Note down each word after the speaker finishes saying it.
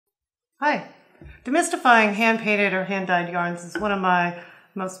Hi. Demystifying hand-painted or hand-dyed yarns is one of my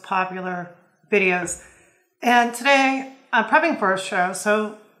most popular videos. And today I'm prepping for a show,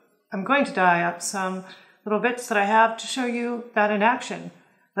 so I'm going to dye up some little bits that I have to show you that in action.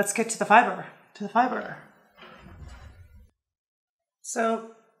 Let's get to the fiber.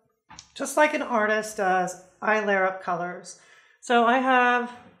 So just like an artist does, I layer up colors. So I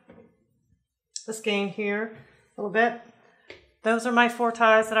have the skein here a little bit. Those are my 4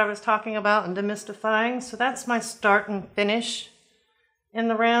 ties that I was talking about in Demystifying. So that's my start and finish in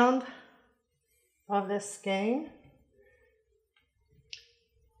the round of this skein.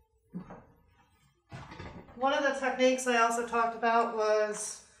 One of the techniques I also talked about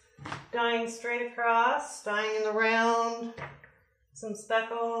was dyeing straight across, dyeing in the round, some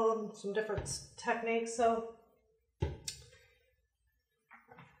speckled, some different techniques. So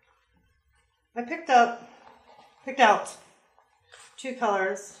I picked out 2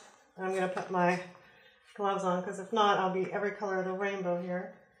 colors. I'm going to put my gloves on because if not, I'll be every color of the rainbow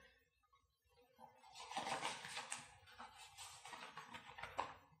here.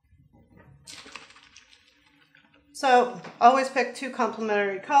 So always pick 2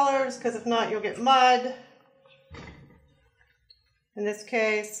 complementary colors because if not, you'll get mud. In this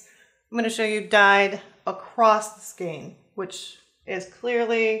case, I'm going to show you dyed across the skein, which is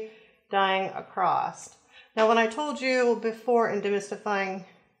clearly dyeing across. Now, when I told you before in Demystifying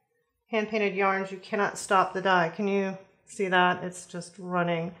hand-painted yarns, you cannot stop the dye. Can you see that? It's just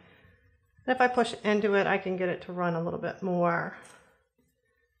running. And if I push into it, I can get it to run a little bit more.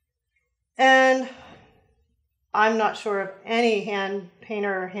 And I'm not sure of any hand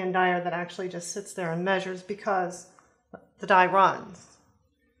painter or hand dyer that actually just sits there and measures because the dye runs.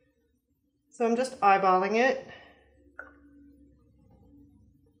 So I'm just eyeballing it.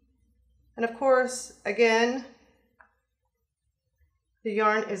 And of course, again, the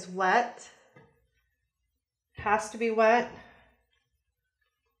yarn is wet. It has to be wet.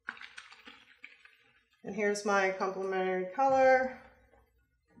 And here's my complementary color.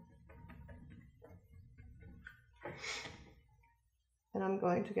 And I'm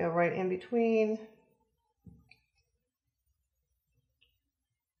going to go right in between.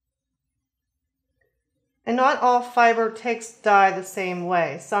 And not all fiber takes dye the same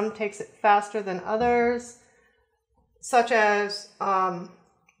way. Some takes it faster than others, such as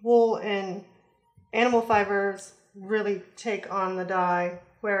wool and animal fibers really take on the dye,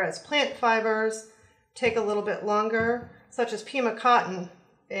 whereas plant fibers take a little bit longer, such as Pima cotton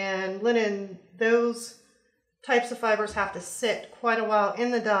and linen. Those types of fibers have to sit quite a while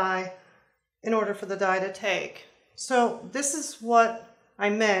in the dye in order for the dye to take. So this is what I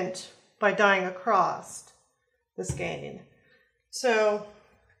meant by dyeing across the skein. So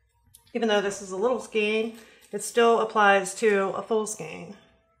even though this is a little skein, it still applies to a full skein.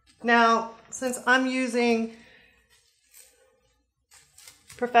 Now, since I'm using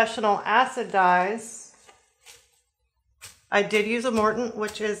professional acid dyes, I did use a mordant,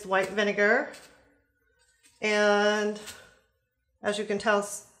 which is white vinegar. And as you can tell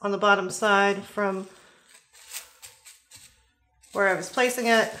on the bottom side from where I was placing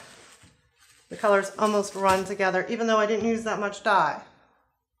it, the colors almost run together, even though I didn't use that much dye.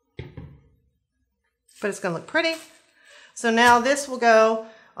 But it's going to look pretty. So now this will go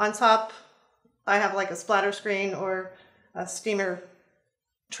on top. I have like a splatter screen or a steamer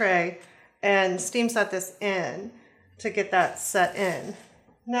tray and steam set this in to get that set in.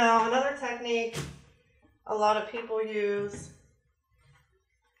 Now, another technique a lot of people use,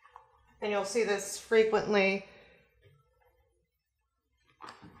 and you'll see this frequently.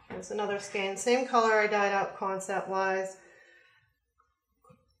 There's another skein, same color I dyed out concept-wise.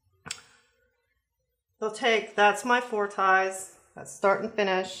 They'll take, that's my 4 ties, that's start and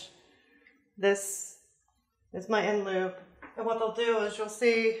finish. This is my end loop. And what they'll do is you'll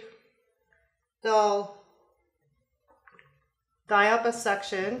see they'll dye up a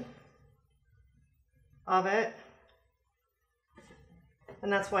section of it.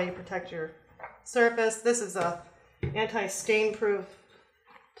 And that's why you protect your surface. This is a anti-stain proof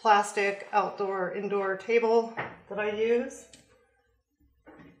plastic outdoor indoor table that I use.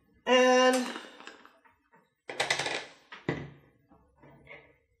 And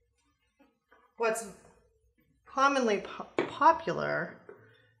what's commonly popular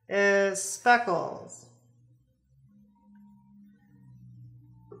is speckles.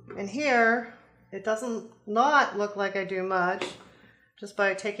 And here it doesn't not look like I do much just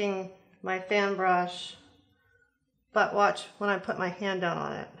by taking my fan brush. But watch when I put my hand down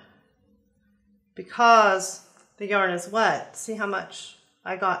on it. Because the yarn is wet, see how much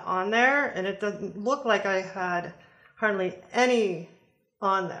I got on there? And it doesn't look like I had hardly any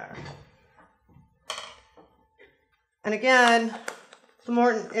on there. And again, the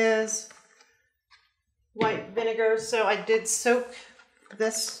Morton is white vinegar, so I did soak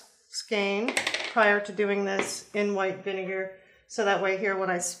this skein prior to doing this in white vinegar, so that way here when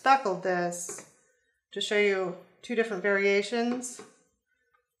I speckled this, to show you two different variations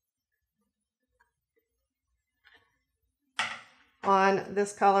on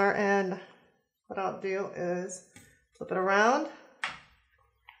this color, and what I'll do is flip it around.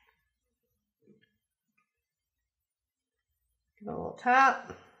 Give it a little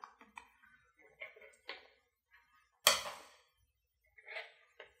tap.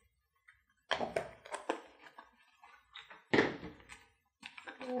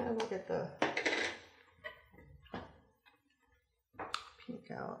 And we'll get the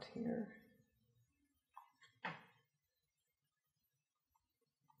pink out here.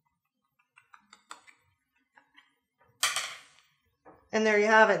 And there you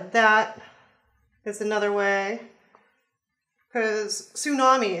have it. That is another way, because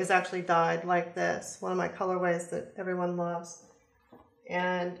Tsunami is actually dyed like this, one of my colorways that everyone loves.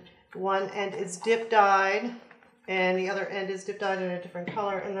 And one end is dip dyed, and the other end is dip dyed in a different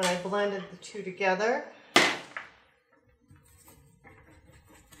color, and then I blended the two together.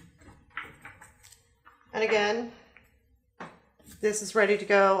 And again, this is ready to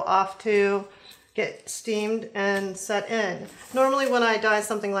go off to get steamed and set in. Normally when I dye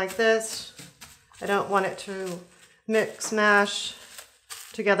something like this, I don't want it to mix, mash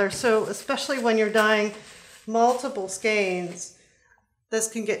together. So especially when you're dyeing multiple skeins, this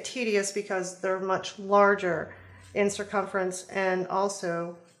can get tedious because they're much larger in circumference and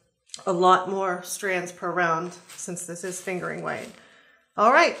also a lot more strands per round since this is fingering weight.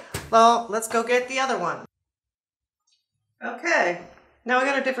 All right, well, let's go get the other one. Okay, now I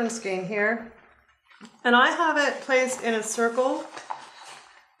got a different skein here, and I have it placed in a circle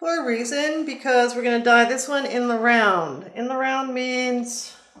for a reason, because we're going to dye this one in the round. In the round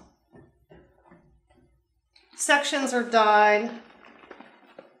means sections are dyed.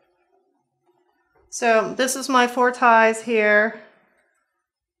 So this is my 4 ties here.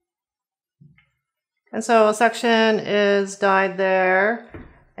 And so a section is dyed there.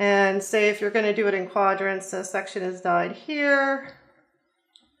 And say if you're going to do it in quadrants, a section is dyed here.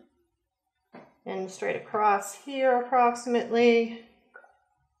 And straight across here approximately.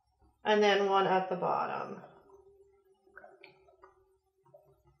 And then one at the bottom.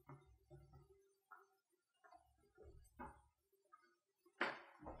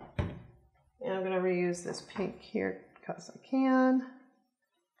 And I'm going to reuse this pink here because I can.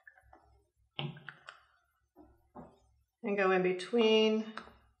 And go in between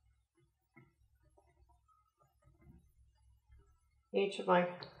each of my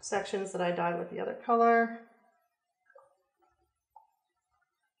sections that I dyed with the other color.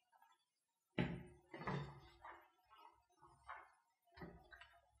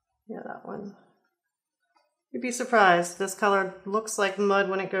 Yeah, that one. You'd be surprised. This color looks like mud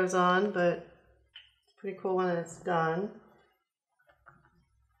when it goes on, but it's pretty cool when it's done.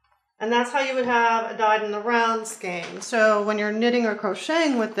 And that's how you would have a dyed in the round skein. So when you're knitting or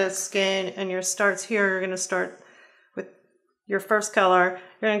crocheting with this skein and your starts here, you're going to start with your first color.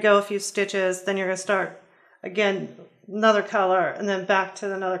 You're going to go a few stitches, then you're going to start again another color, and then back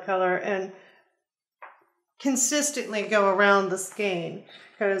to another color, and consistently go around the skein,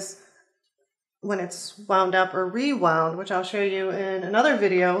 because when it's wound up or rewound, which I'll show you in another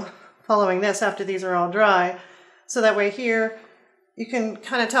video following this after these are all dry, so that way here you can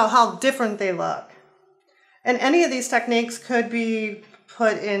kind of tell how different they look. And any of these techniques could be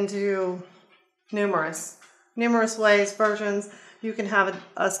put into numerous ways, versions. You can have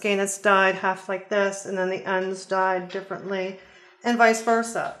a skein that's dyed half like this, and then the ends dyed differently, and vice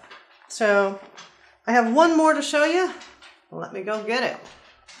versa. So I have one more to show you. Let me go get it.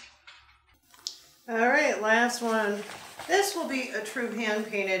 All right, last one. This will be a true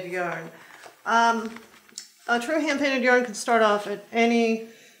hand-painted yarn. A true hand-painted yarn can start off at any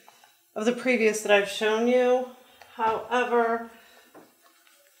of the previous that I've shown you. However,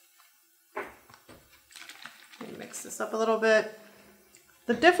 let me mix this up a little bit.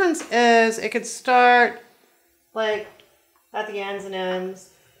 The difference is it could start like at the ends and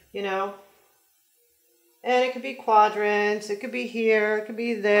ends, you know, and it could be quadrants, it could be here, it could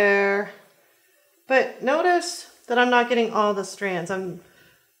be there. But notice that I'm not getting all the strands. I'm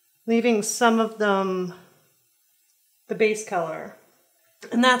leaving some of them the base color.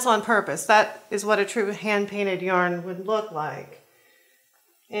 And that's on purpose. That is what a true hand-painted yarn would look like.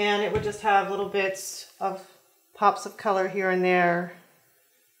 And it would just have little bits of pops of color here and there,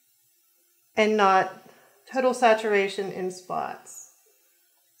 and not total saturation in spots.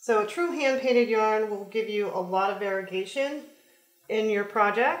 So a true hand-painted yarn will give you a lot of variegation in your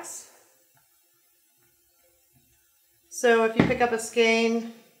projects. So if you pick up a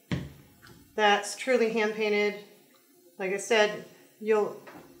skein that's truly hand-painted, like I said,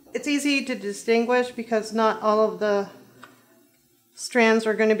 it's easy to distinguish because not all of the strands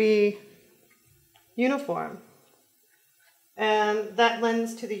are going to be uniform. And that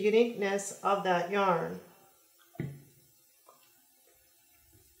lends to the uniqueness of that yarn.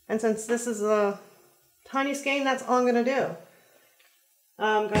 And since this is a tiny skein, that's all I'm going to do.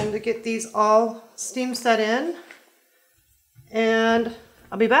 I'm going to get these all steam set in, and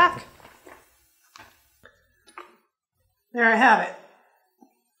I'll be back. There I have it.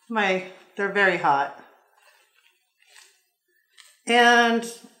 They're very hot. And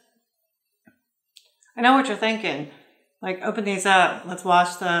I know what you're thinking. Like, open these up, let's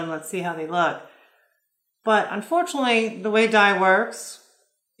wash them, let's see how they look. But unfortunately, the way dye works,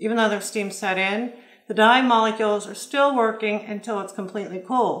 even though they're steam set in, the dye molecules are still working until it's completely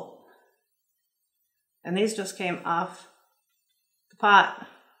cool. And these just came off the pot.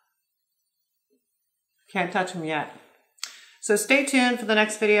 Can't touch them yet. So stay tuned for the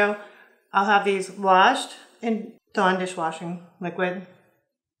next video. I'll have these washed in Dawn dishwashing liquid.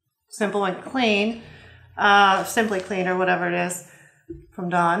 Simple and clean. Simply Clean or whatever it is from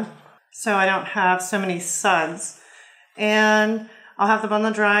Dawn. So I don't have so many suds. And I'll have them on the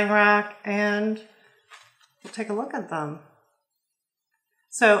drying rack and we'll take a look at them.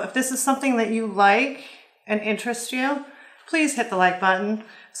 So if this is something that you like and interests you, please hit the like button.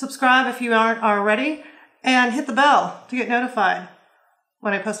 Subscribe if you aren't already. And hit the bell to get notified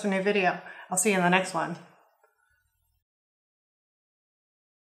when I post a new video. I'll see you in the next one.